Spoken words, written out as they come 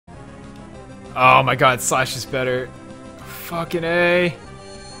Oh my god, Slash is better. Fucking A.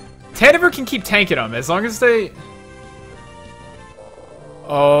 Tanniver can keep tanking them as long as they...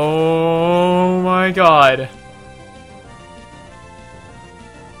 Oh my god.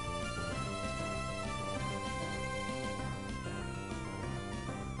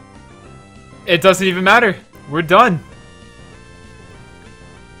 It doesn't even matter. We're done.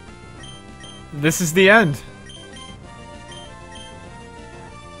 This is the end.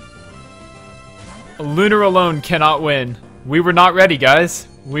 Lunar alone cannot win. We were not ready, guys.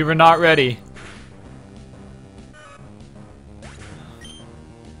 We were not ready.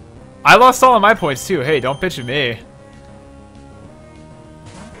 I lost all of my points too. Hey, don't bitch at me.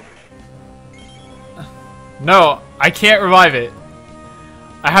 No, I can't revive it.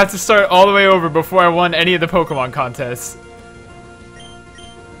 I have to start all the way over before I won any of the Pokemon contests.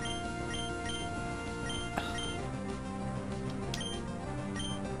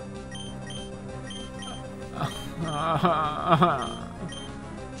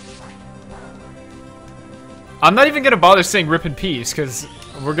 I'm not even gonna bother saying rip in peace because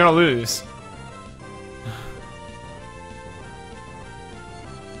we're gonna lose.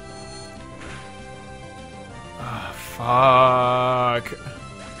 Oh, fuck.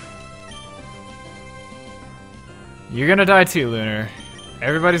 You're gonna die too, Lunar.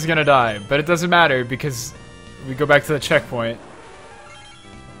 Everybody's gonna die, but it doesn't matter because we go back to the checkpoint.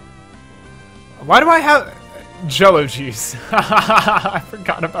 Why do I have JelloJuice? I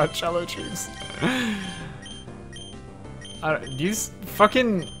forgot about JelloJuice.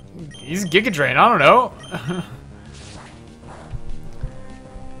 Use Giga Drain. I don't know.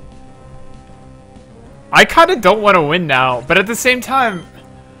 I kind of don't want to win now, but at the same time,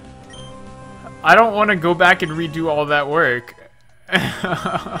 I don't want to go back and redo all that work.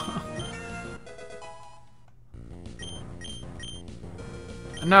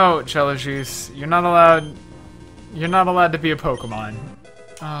 No, JelloJuice, you're not allowed. You're not allowed to be a Pokemon.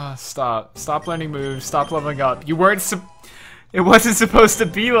 Stop. Stop learning moves. Stop leveling up. You weren't. It wasn't supposed to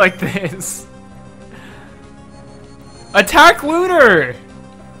be like this. Attack Lunar!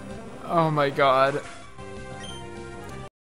 Oh my god.